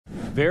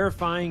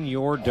Verifying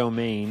your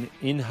domain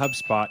in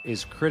HubSpot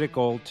is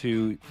critical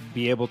to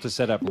be able to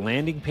set up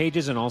landing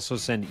pages and also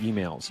send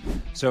emails.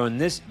 So in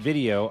this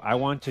video, I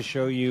want to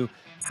show you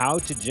how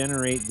to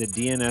generate the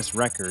DNS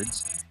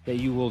records that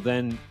you will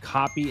then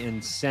copy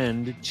and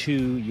send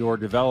to your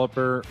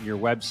developer, your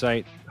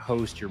website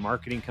host, your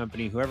marketing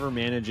company, whoever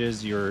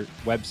manages your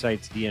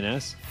website's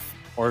DNS,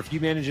 or if you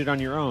manage it on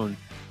your own.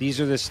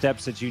 These are the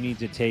steps that you need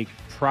to take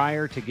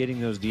prior to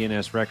getting those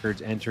DNS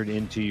records entered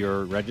into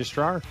your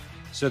registrar,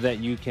 so that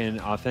you can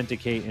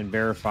authenticate and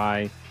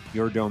verify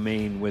your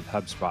domain with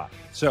HubSpot.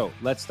 So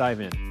let's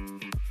dive in.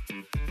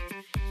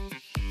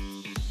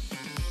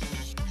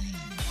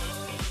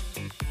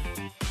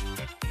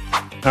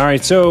 All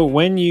right, so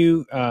when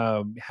you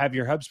have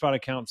your HubSpot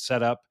account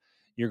set up,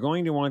 you're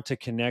going to want to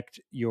connect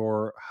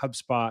your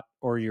HubSpot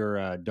or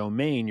your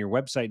domain, your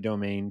website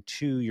domain,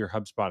 to your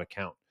HubSpot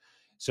account.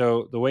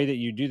 So the way that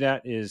you do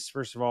that is,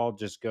 first of all,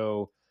 just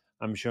go,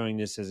 I'm showing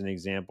this as an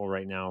example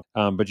right now,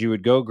 but you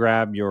would go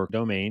grab your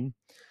domain,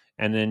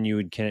 and then you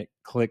would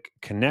click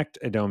connect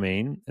a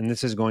domain. And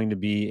this is going to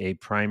be a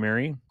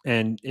primary.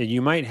 And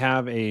you might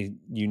have a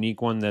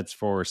unique one that's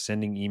for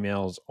sending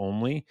emails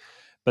only,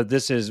 but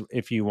this is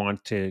if you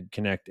want to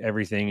connect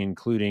everything,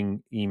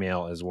 including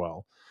email as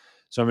well.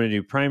 So I'm going to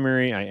do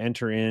primary, I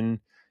enter in,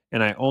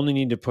 and I only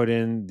need to put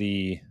in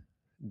the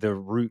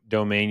root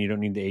domain. You don't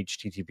need the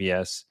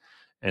HTTPS,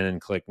 and then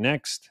click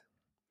next.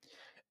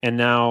 And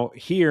now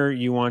here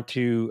you want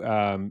to,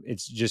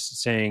 it's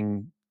just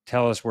saying,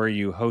 tell us where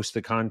you host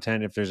the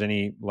content. If there's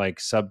any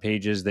like sub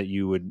pages that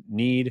you would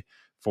need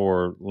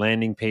for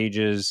landing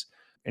pages,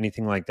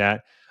 anything like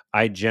that.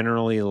 I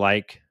generally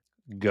like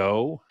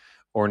Go,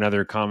 or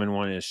another common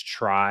one is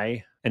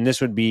Try. And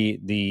this would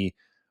be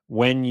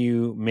when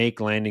you make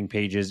landing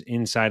pages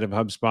inside of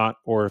HubSpot,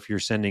 or if you're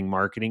sending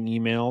marketing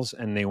emails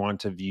and they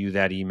want to view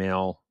that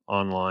email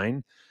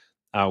online.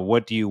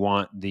 What do you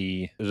want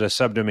the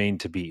subdomain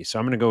to be? So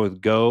I'm going to go with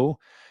Go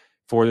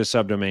for the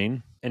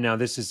subdomain. And now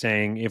this is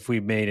saying if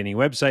we've made any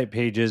website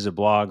pages, a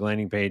blog,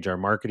 landing page, our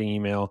marketing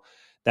email,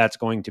 that's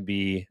going to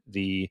be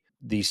the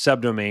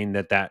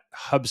subdomain that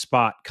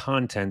HubSpot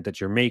content that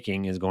you're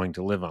making is going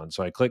to live on.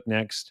 So I click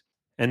next,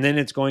 and then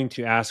it's going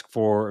to ask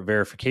for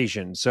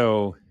verification.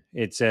 So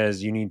it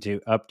says you need to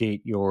update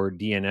your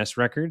DNS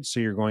records. So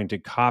you're going to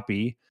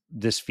copy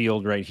this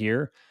field right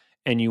here,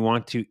 and you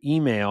want to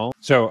email.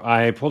 So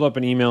I pulled up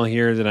an email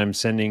here that I'm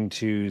sending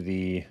to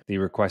the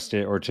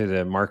requested, or to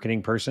the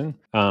marketing person.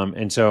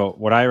 And so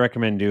what I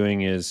recommend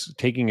doing is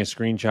taking a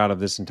screenshot of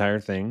this entire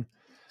thing,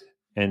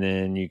 and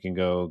then you can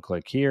go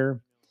click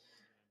here.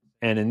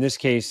 And in this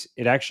case,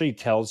 it actually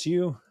tells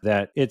you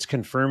that it's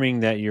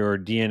confirming that your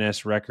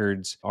DNS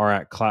records are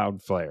at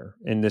Cloudflare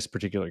in this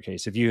particular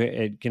case.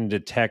 It can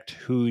detect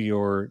who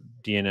your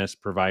DNS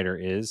provider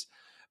is,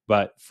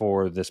 but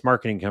for this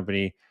marketing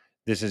company,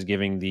 this is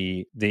giving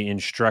the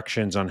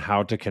instructions on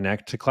how to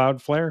connect to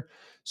Cloudflare.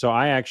 So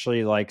I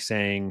actually like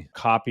saying,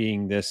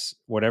 copying this,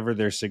 whatever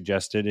their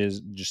suggested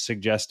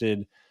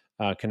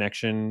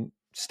connection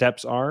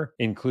steps are,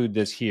 include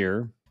this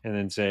here, and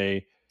then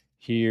say,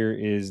 here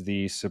is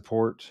the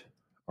support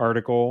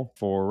article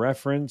for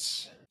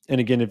reference. And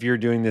again, if you're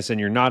doing this and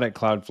you're not at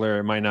Cloudflare,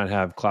 it might not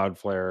have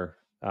Cloudflare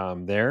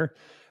there.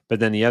 But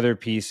then the other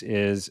piece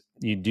is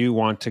you do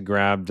want to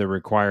grab the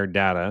required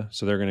data.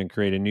 So they're going to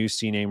create a new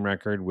CNAME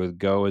record with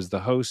Go as the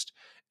host.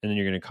 And then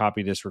you're going to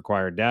copy this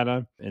required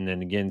data. And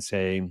then again,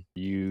 say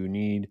you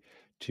need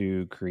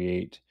to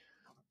create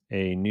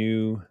a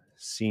new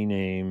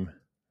CNAME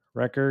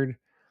record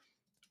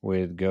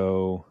with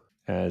Go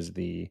as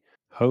the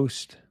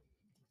host.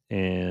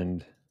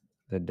 And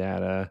the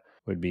data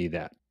would be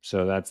that.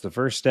 So that's the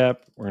first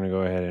step. We're going to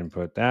go ahead and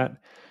put that.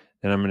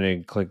 Then I'm going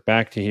to click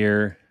back to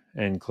here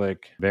and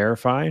click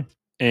verify.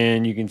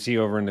 And you can see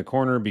over in the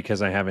corner,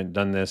 because I haven't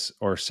done this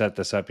or set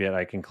this up yet,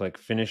 I can click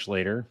finish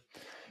later.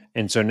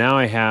 And so now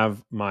I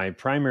have my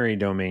primary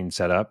domain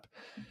set up.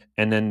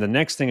 And then the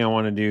next thing I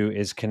want to do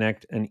is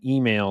connect an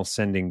email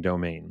sending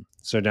domain.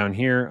 So down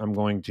here, I'm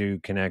going to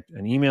connect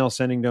an email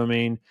sending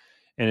domain.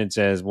 And it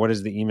says, what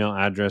is the email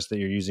address that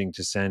you're using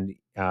to send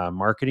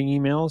marketing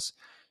emails?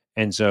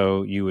 And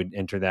so you would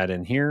enter that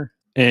in here.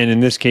 And in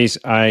this case,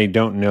 I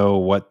don't know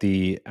what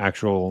the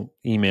actual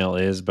email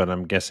is, but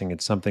I'm guessing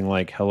it's something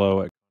like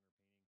hello.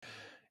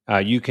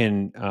 You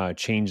can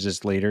change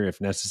this later if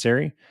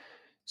necessary.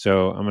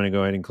 So I'm going to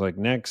go ahead and click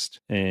next,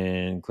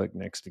 and click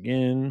next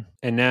again.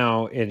 And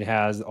now it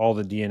has all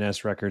the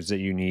DNS records that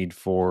you need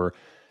for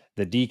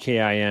the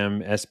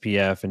DKIM,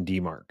 SPF, and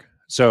DMARC.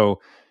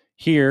 So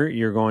here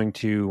you're going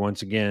to,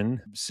 once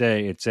again,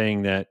 it's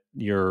saying that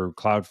your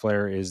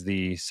Cloudflare is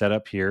the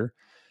setup here.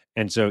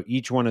 And so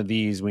each one of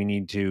these we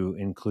need to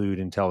include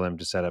and tell them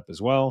to set up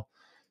as well.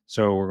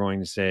 So we're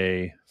going to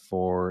say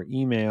for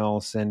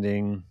email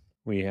sending,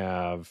 we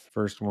have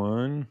first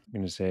one, I'm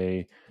going to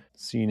say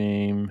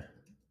CNAME.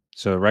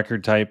 So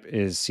record type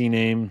is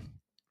CNAME,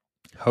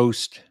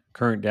 host,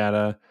 current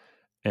data,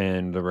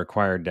 and the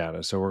required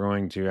data. So we're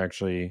going to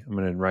I'm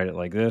going to write it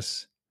like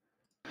this.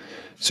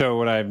 So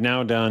what I've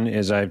now done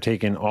is I've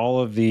taken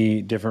all of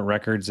the different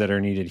records that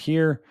are needed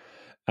here.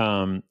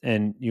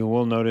 And you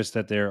will notice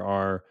that there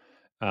are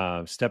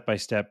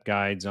step-by-step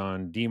guides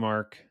on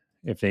DMARC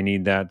if they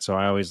need that. So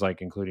I always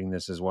like including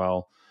this as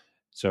well.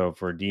 So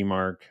for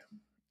DMARC,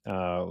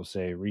 we'll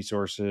say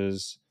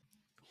resources,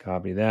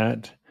 copy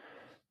that,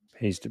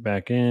 paste it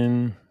back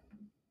in.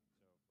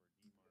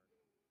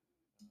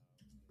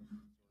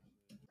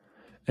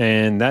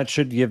 And that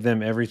should give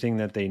them everything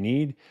that they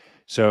need.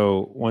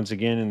 So once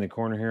again, in the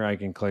corner here, I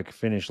can click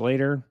finish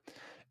later.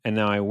 And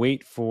now I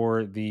wait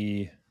for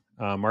the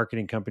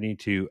marketing company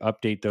to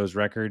update those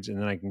records. And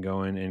then I can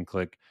go in and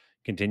click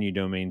continue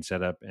domain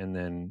setup and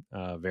then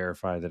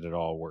verify that it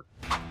all worked.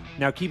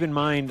 Now keep in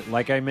mind,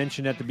 like I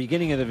mentioned at the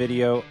beginning of the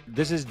video,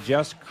 this is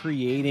just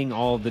creating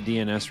all of the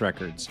DNS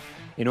records.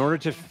 In order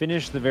to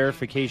finish the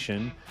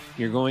verification,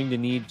 you're going to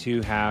need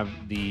to have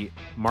the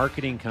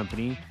marketing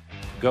company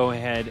go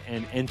ahead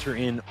and enter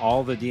in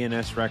all the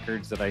DNS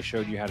records that I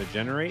showed you how to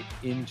generate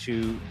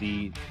into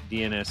the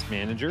DNS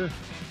manager.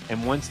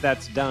 And once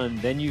that's done,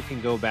 then you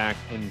can go back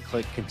and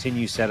click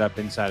continue setup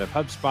inside of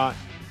HubSpot,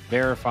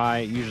 verify.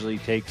 It usually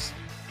takes,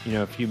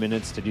 a few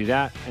minutes to do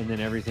that, and then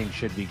everything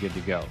should be good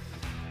to go.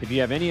 If you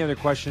have any other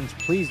questions,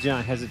 please do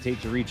not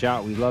hesitate to reach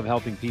out. We love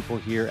helping people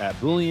here at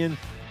Boolean.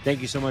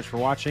 Thank you so much for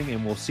watching,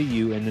 and we'll see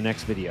you in the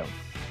next video.